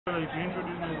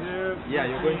Yeah,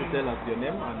 you're going to tell us your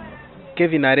name and...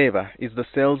 Kevin Areva is the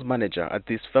sales manager at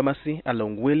this pharmacy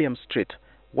along William Street,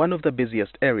 one of the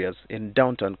busiest areas in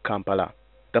downtown Kampala.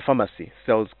 The pharmacy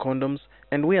sells condoms,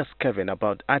 and we ask Kevin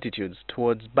about attitudes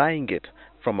towards buying it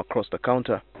from across the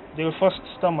counter. They will first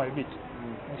stammer a bit.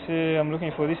 They say, I'm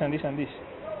looking for this and this and this.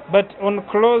 But on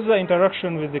closer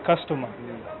interaction with the customer,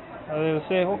 they will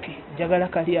say, okay,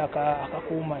 jagala kali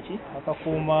akakuuma ki,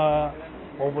 akakuuma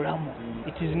obulamu.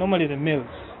 It is normally the males,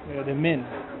 the men,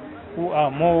 who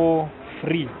are more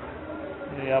free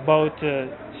about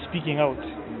speaking out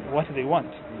what they want.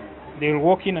 They will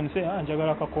walk in and say,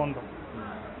 jagala ka condom.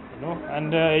 You know,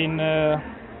 and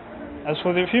as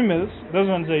for the females, those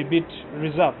ones are a bit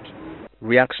reserved.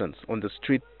 Reactions on the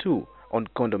street too on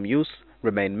condom use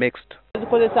remain mixed.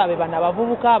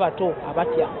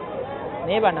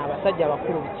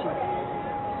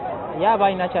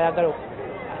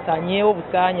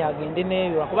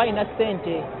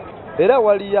 Era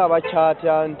waliyo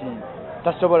abakyatya nti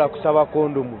tasobola kusaba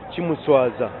kondomu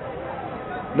kimuswaza,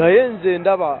 naye nze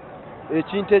ndaba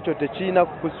ekintu ekyo tekirina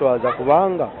kukuswaza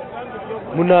kubanga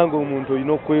munange omuntu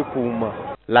olina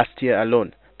okwekuuma. Last year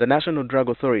alone, the National Drug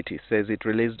Authority says it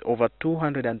released over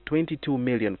 222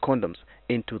 million condoms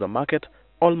into the market,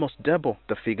 almost double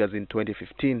the figures in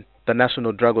 2015. The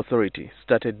National Drug Authority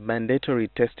started mandatory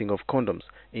testing of condoms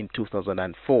in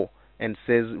 2004 and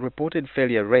says reported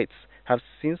failure rates have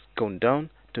since gone down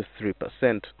to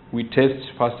 3%. We test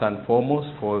first and foremost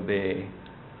for the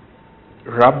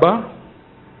rubber.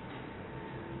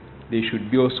 They should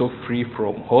be also free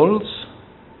from holes.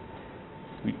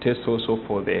 We test also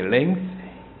for the length,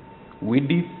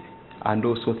 width, and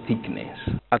also thickness.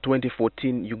 A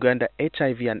 2014 Uganda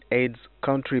HIV and AIDS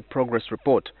Country Progress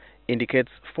Report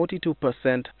indicates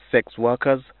 42% sex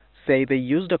workers say they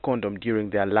used a condom during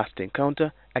their last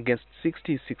encounter against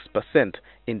 66%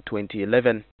 in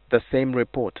 2011. The same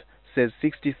report says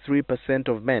 63%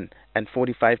 of men and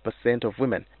 45% of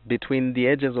women between the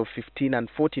ages of 15 and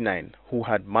 49 who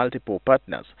had multiple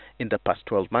partners in the past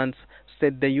 12 months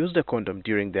said they used a condom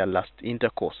during their last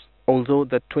intercourse. Although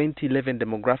the 2011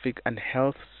 Demographic and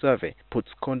Health Survey puts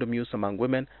condom use among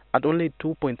women at only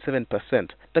 2.7%,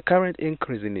 the current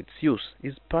increase in its use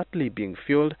is partly being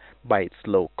fueled by its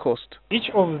low cost. Each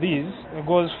of these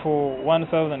goes for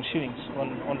 1,000 shillings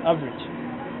on average,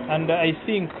 and I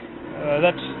think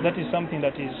that is something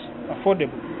that is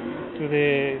affordable to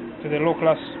the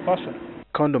low-class person.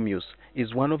 Condom use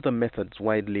is one of the methods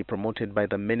widely promoted by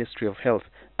the Ministry of Health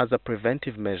as a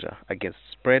preventive measure against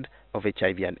spread of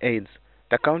HIV and AIDS.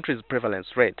 The country's prevalence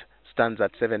rate stands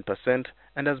at 7%,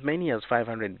 and as many as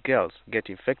 500 girls get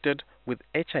infected with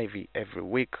HIV every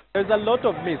week. There's a lot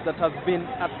of myths that has been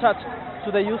attached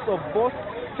to the use of both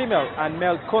female and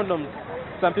male condoms.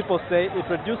 Some people say it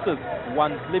reduces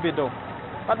one's libido.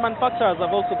 But manufacturers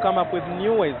have also come up with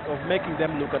new ways of making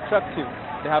them look attractive.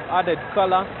 They have added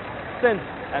color, scent,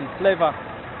 and flavor.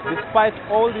 Despite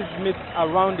all these myths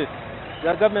around it,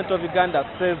 the government of Uganda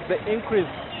says the increase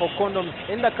for condoms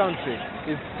in the country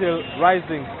is still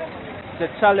rising. The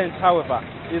challenge, however,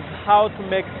 is how to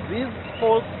make these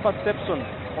false perceptions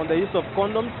on the use of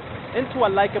condoms into a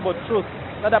likable truth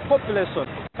that the population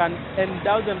can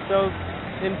endow themselves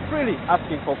in freely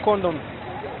asking for condoms.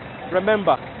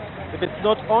 Remember, if it's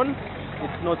not on,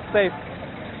 it's not safe.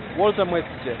 Walter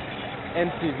Mwesije,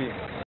 NTV.